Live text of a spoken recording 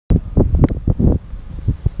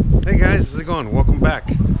Hey guys, how's it going? Welcome back.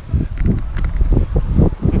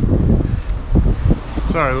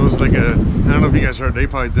 Sorry, it was like a, I don't know if you guys heard, they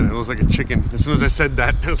probably didn't. It was like a chicken. As soon as I said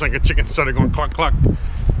that, it was like a chicken started going cluck cluck.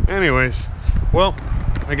 Anyways, well,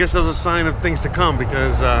 I guess that was a sign of things to come,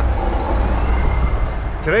 because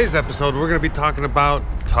today's episode we're going to be talking about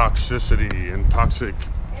toxicity and toxic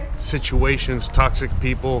situations, toxic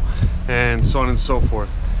people, and so on and so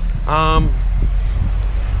forth.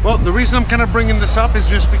 Well, the reason I'm kind of bringing this up is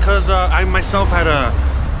just because I myself had a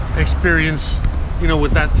experience,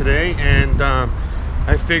 with that today, and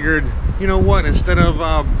I figured, you know what, instead of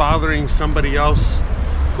bothering somebody else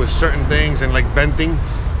with certain things and like venting,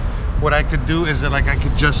 what I could do is that I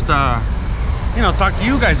could just talk to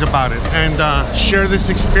you guys about it and share this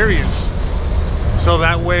experience, so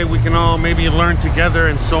that way we can all maybe learn together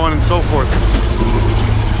and so on and so forth.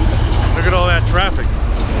 Look at all that traffic.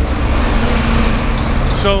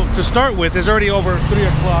 So to start with, it's already over 3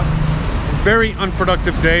 o'clock. Very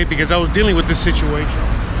unproductive day because I was dealing with this situation.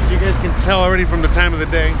 As you guys can tell already from the time of the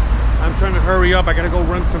day, I'm trying to hurry up. I gotta go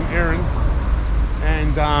run some errands,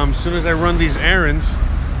 and as soon as I run these errands,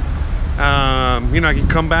 I can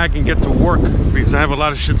come back and get to work, because I have a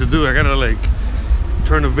lot of shit to do. I gotta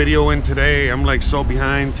turn a video in today. I'm so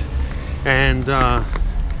behind, and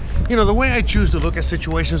the way I choose to look at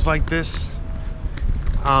situations like this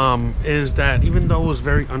is that even though it was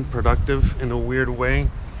very unproductive in a weird way,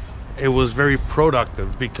 it was very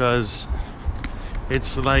productive, because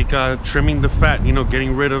it's like trimming the fat,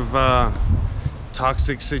 getting rid of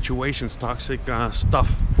toxic situations, toxic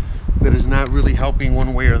stuff that is not really helping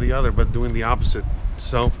one way or the other, but doing the opposite.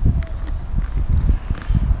 So,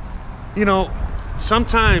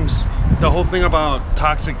 sometimes the whole thing about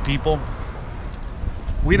toxic people,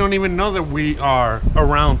 we don't even know that we are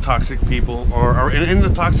around toxic people or in the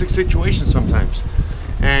toxic situation sometimes,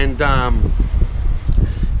 and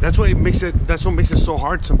that's what makes it so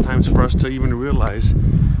hard sometimes for us to even realize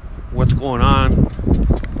what's going on,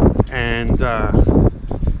 and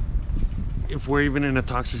if we're even in a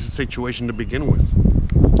toxic situation to begin with.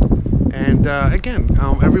 And again,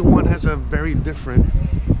 everyone has a very different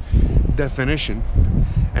definition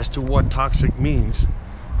as to what toxic means.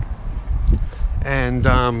 And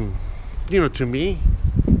to me,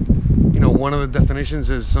 one of the definitions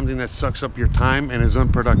is something that sucks up your time and is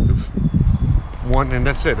unproductive. And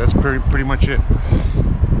that's it. That's pretty much it.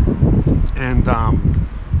 And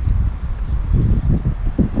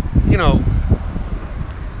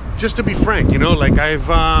just to be frank, I've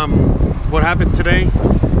what happened today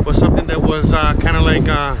was something that was kind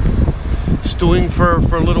of stewing for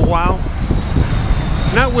a little while.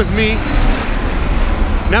 Not with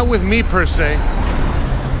me per se,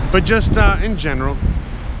 but just in general.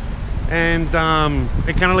 And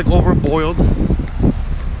it kind of overboiled,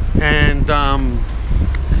 and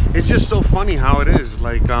it's just so funny how it is.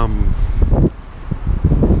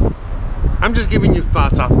 I'm just giving you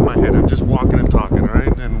thoughts off of my head. I'm just walking and talking, all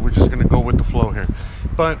right? And we're just gonna go with the flow here.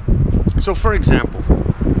 But so, for example,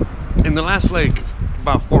 in the last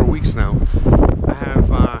about 4 weeks now, I have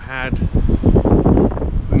had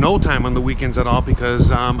no time on the weekends at all, because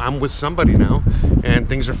I'm with somebody now, and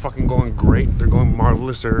things are fucking going great. They're going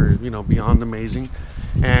marvelous. They're beyond amazing,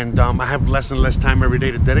 and I have less and less time every day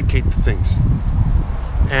to dedicate to things.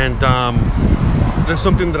 And there's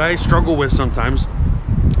something that I struggle with sometimes,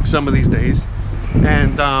 some of these days,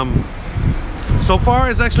 and so far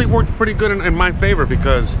it's actually worked pretty good in my favor,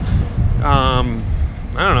 because I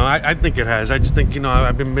don't know, I think it has. I just think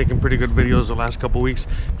I've been making pretty good videos the last couple weeks.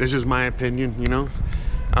 This is my opinion,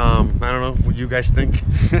 I don't know what you guys think,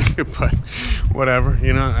 but whatever,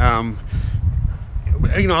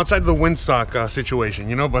 outside the windsock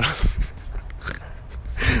situation, but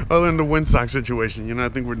other than the windsock situation, I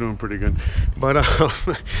think we're doing pretty good. But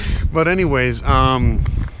anyways, that,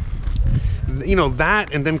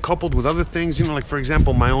 and then coupled with other things, for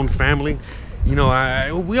example, my own family, we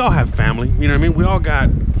all have family, what I mean? We all got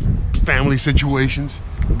family situations,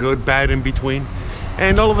 good, bad, in between.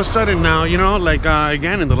 And all of a sudden now,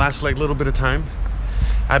 again, in the last little bit of time,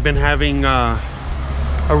 I've been having a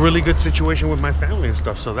really good situation with my family and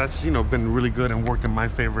stuff. So that's, been really good and worked in my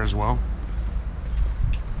favor as well.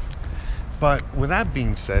 But with that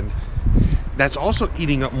being said, that's also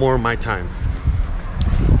eating up more of my time.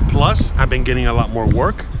 Plus, I've been getting a lot more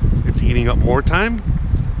work. It's eating up more time,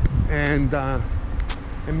 and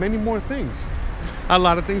many more things. A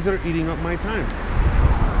lot of things that are eating up my time.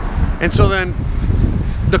 And so then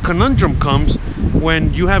the conundrum comes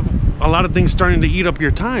when you have a lot of things starting to eat up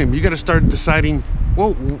your time. You got to start deciding,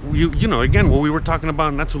 well, again, what we were talking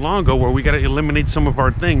about not too long ago, where we got to eliminate some of our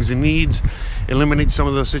things and needs, eliminate some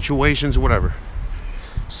of the situations, whatever.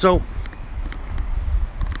 So,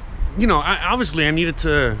 you know, obviously I needed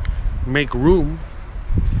to make room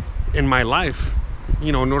in my life,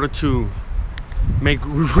 you know, in order to make,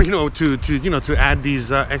 you know, to add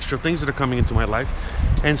these extra things that are coming into my life.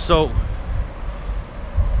 And so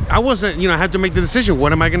I wasn't, you know, I had to make the decision,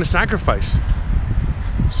 what am I going to sacrifice?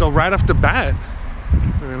 So right off the bat,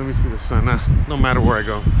 let me see the sun. No matter where I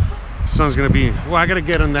go, the sun's going to be, well, I got to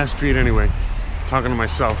get on that street anyway, talking to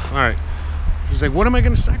myself. All right. He's like, what am I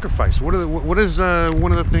going to sacrifice? What is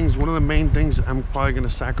one of the main things I'm probably going to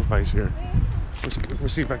sacrifice here? Let me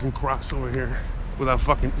see if I can cross over here without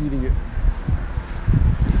fucking eating it.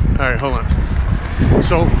 All right, hold on.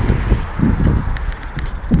 So,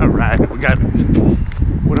 all right, we got it.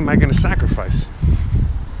 What am I going to sacrifice?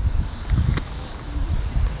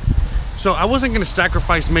 So I wasn't going to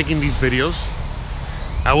sacrifice making these videos.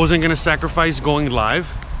 I wasn't going to sacrifice going live.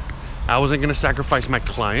 I wasn't going to sacrifice my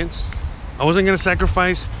clients. I wasn't going to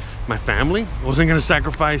sacrifice my family. I wasn't going to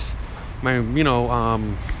sacrifice my, you know,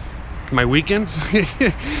 my weekends,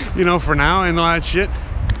 you know, for now and all that shit.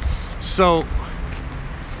 So,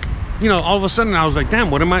 you know, all of a sudden I was like, damn,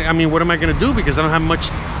 what am I going to do? Because I don't have much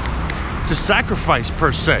to sacrifice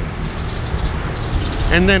per se.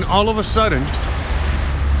 And then all of a sudden,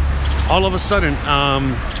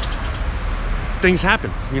 things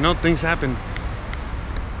happen, you know, things happen.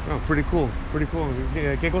 Oh, pretty cool, pretty cool.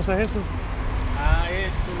 ¿Qué cosa es eso?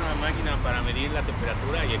 Es una máquina para medir la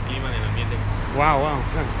temperatura y el clima del ambiente. Wow.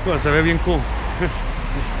 Cool, se ve bien cool.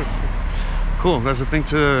 Cool, that's the thing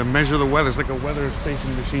to measure the weather. It's like a weather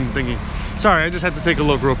station machine thingy. Sorry, I just had to take a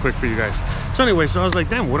look real quick for you guys. So anyway, so I was like,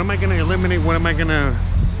 damn, what am I gonna eliminate? What am I gonna,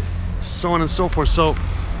 so on and so forth. So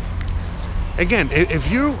again, if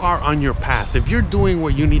you are on your path, if you're doing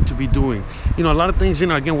what you need to be doing, you know, a lot of things, you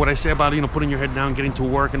know, again, what I say about, you know, putting your head down, getting to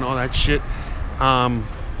work and all that shit,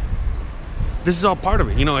 this is all part of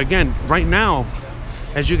it. You know, again, right now,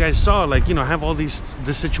 as you guys saw, like, you know, I have all this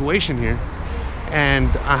situation here, and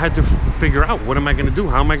I had to figure out, what am I going to do?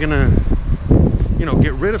 How am I going to, you know,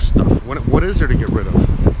 get rid of stuff? What is there to get rid of?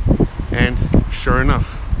 And sure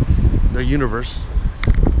enough, the universe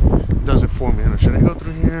does it for me. Should I go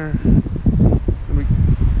through here?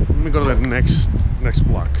 Let me go to that next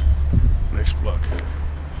block. Next block.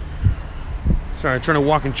 Sorry, I'm trying to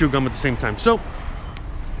walk and chew gum at the same time. So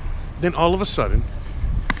then all of a sudden,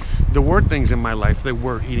 there were things in my life that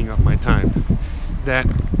were eating up my time that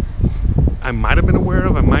I might have been aware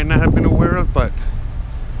of, I might not have been aware of, but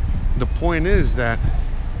the point is that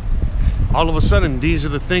all of a sudden, these are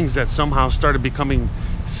the things that somehow started becoming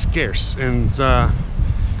scarce, and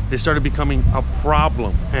they started becoming a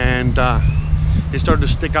problem, and they started to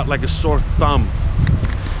stick out like a sore thumb,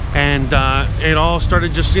 and it all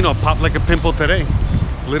started just, you know, pop like a pimple today,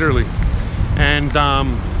 literally. And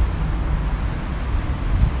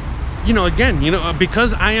you know, again, you know,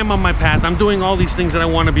 because I am on my path, I'm doing all these things that I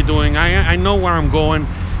want to be doing. I know where I'm going.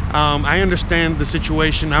 I understand the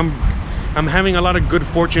situation. I'm having a lot of good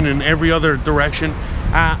fortune in every other direction.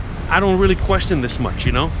 I don't really question this much,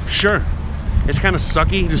 you know. Sure, it's kind of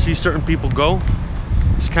sucky to see certain people go.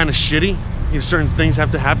 It's kind of shitty. You know, certain things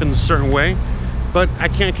have to happen a certain way, but I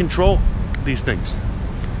can't control these things.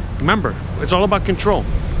 Remember, it's all about control.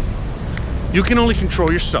 You can only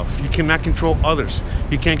control yourself. You cannot control others.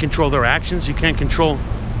 You can't control their actions. You can't control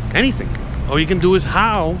anything. All you can do is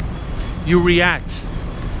how you react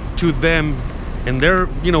to them and their,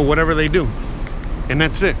 you know, whatever they do. And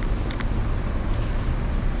that's it.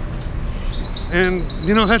 And,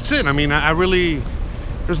 you know, that's it. I mean, I really,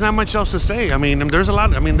 there's not much else to say. I mean, there's a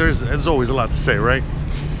lot, I mean, there's always a lot to say, right?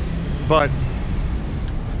 But,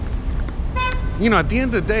 you know, at the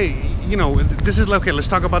end of the day, you know, this is, okay, let's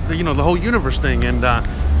talk about the, you know, the whole universe thing, and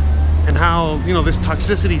how, you know, this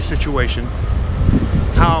toxicity situation,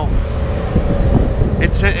 how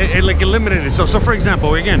it like eliminated. So for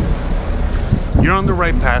example, again, you're on the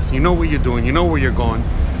right path, you know what you're doing, you know where you're going,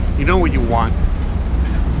 you know what you want.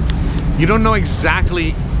 You don't know exactly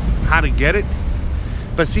how to get it,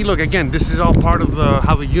 but see, look, again, this is all part of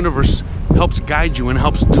how the universe helps guide you and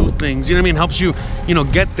helps do things, you know what I mean, helps you, you know,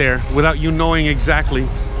 get there without you knowing exactly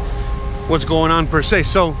what's going on per se.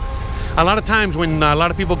 So a lot of times when a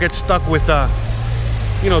lot of people get stuck with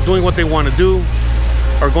you know, doing what they want to do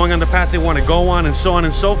or going on the path they want to go on, and so on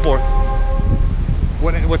and so forth,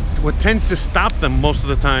 what tends to stop them most of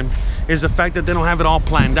the time is the fact that they don't have it all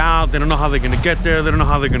planned out. They don't know how they're going to get there. They don't know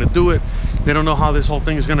how they're going to do it. They don't know how this whole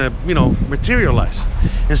thing is going to, you know, materialize.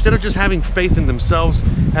 Instead of just having faith in themselves,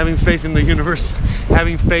 having faith in the universe,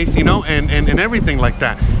 having faith, you know, and everything like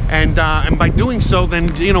that. And by doing so,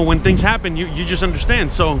 then, you know, when things happen, you just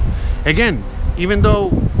understand. So again, even though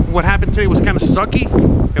what happened today was kind of sucky,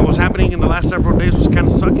 and what's happening in the last several days was kind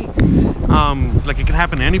of sucky. Like it can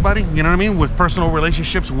happen to anybody, you know what I mean? With personal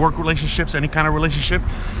relationships, work relationships, any kind of relationship.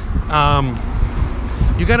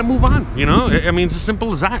 You got to move on, you know? I mean, it's as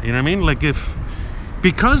simple as that, you know what I mean? Like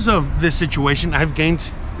because of this situation, I've gained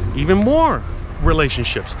even more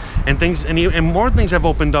relationships and things, and more things have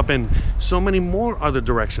opened up in so many more other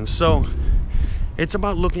directions. So it's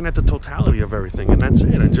about looking at the totality of everything, and that's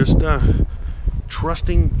it. And just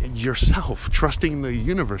trusting yourself, trusting the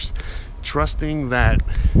universe, trusting that,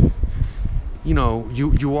 you know,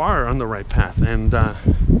 you are on the right path, and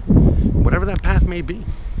whatever that path may be.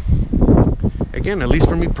 Again, at least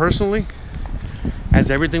for me personally, as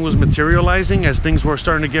everything was materializing, as things were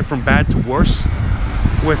starting to get from bad to worse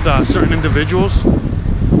with certain individuals,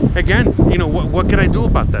 again, you know, what can I do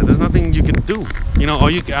about that? There's nothing you can do. You know,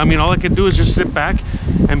 all I can do is just sit back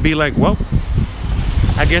and be like, well,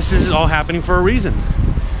 I guess this is all happening for a reason.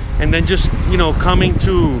 And then just, you know, coming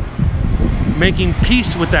to making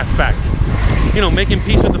peace with that fact. You know, making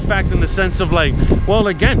peace with the fact in the sense of like, well,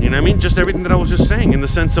 again, you know what I mean? Just everything that I was just saying, in the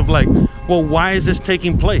sense of like, well, why is this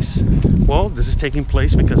taking place? Well, this is taking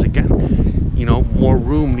place because, again, you know, more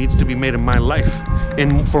room needs to be made in my life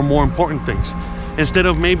and for more important things. Instead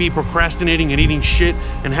of maybe procrastinating and eating shit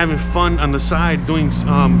and having fun on the side, doing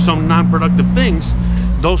some non-productive things,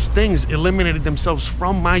 those things eliminated themselves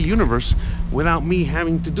from my universe without me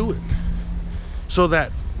having to do it. So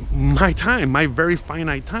that my time, my very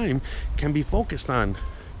finite time, can be focused on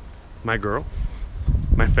my girl,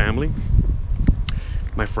 my family,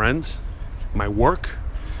 my friends, my work,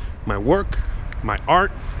 my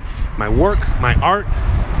art, my work, my art,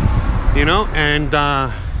 you know, and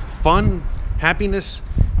fun, happiness,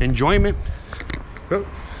 enjoyment,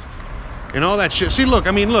 and all that shit. See, look,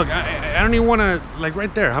 I mean, look, I don't even want to, like,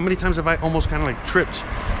 right there, how many times have I almost kind of like tripped,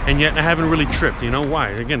 and yet I haven't really tripped? You know why?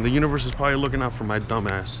 Again, the universe is probably looking out for my dumb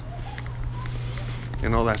ass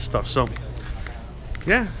and all that stuff. So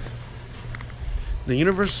yeah, the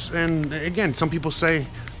universe. And again, some people say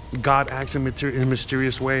God acts in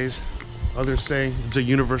mysterious ways, others say it's a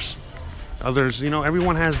universe, others, you know,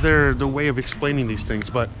 everyone has the way of explaining these things.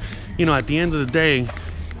 But you know, at the end of the day,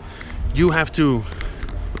 you have to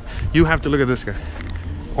look at this guy.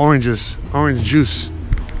 Orange juice,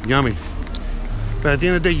 yummy. But at the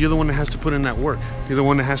end of the day, you're the one that has to put in that work. You're the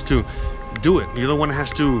one that has to do it. You're the one that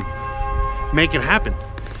has to make it happen.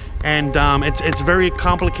 And it's a very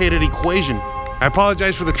complicated equation. I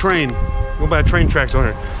apologize for the train. Go by train tracks on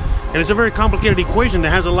here. And it's a very complicated equation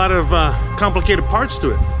that has a lot of complicated parts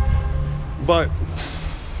to it. But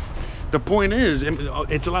the point is,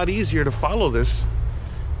 it's a lot easier to follow this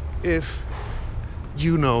if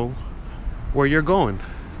you know where you're going.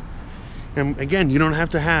 And again, you don't have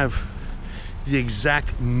to have the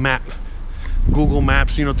exact map, Google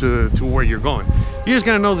Maps, you know, to where you're going. You just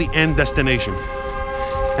gotta know the end destination.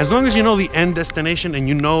 As long as you know the end destination and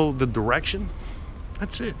you know the direction,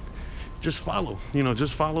 that's it. Just follow, you know,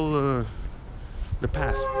 just follow the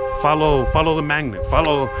path. Follow the magnet.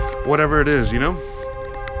 Follow whatever it is, you know.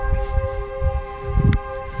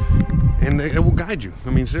 And it will guide you.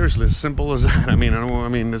 I mean, seriously, as simple as that. I mean,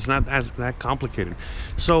 it's not that complicated.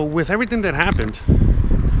 So with everything that happened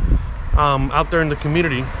out there in the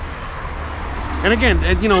community, and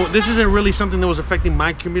again, you know, this isn't really something that was affecting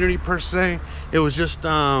my community per se. It was just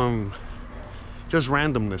randomness,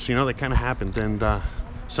 you know, that kind of happened. And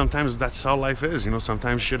sometimes that's how life is, you know.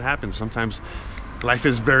 Sometimes shit happens. Sometimes life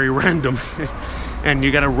is very random. And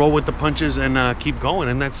you got to roll with the punches and keep going,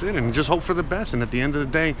 and that's it. And just hope for the best. And at the end of the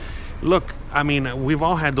day, look, I mean, we've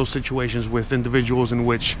all had those situations with individuals in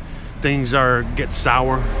which things get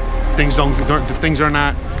sour. Things are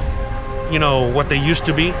not, you know, what they used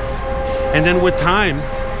to be. And then with time,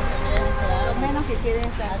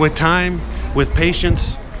 with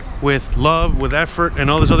patience, with love, with effort, and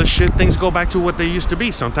all this other shit, things go back to what they used to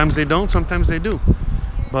be. Sometimes they don't, sometimes they do.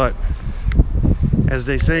 But as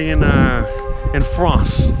they say in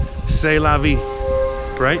France, c'est la vie,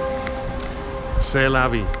 right? C'est la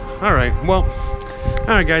vie. All right, well, all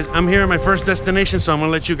right, guys, I'm here at my first destination, so I'm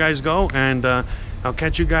gonna let you guys go, and I'll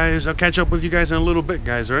catch up with you guys in a little bit,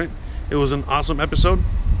 guys. All right, it was an awesome episode.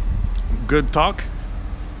 Good talk.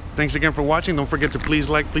 Thanks again for watching. Don't forget to please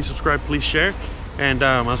like, please subscribe, please share, and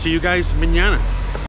I'll see you guys mañana.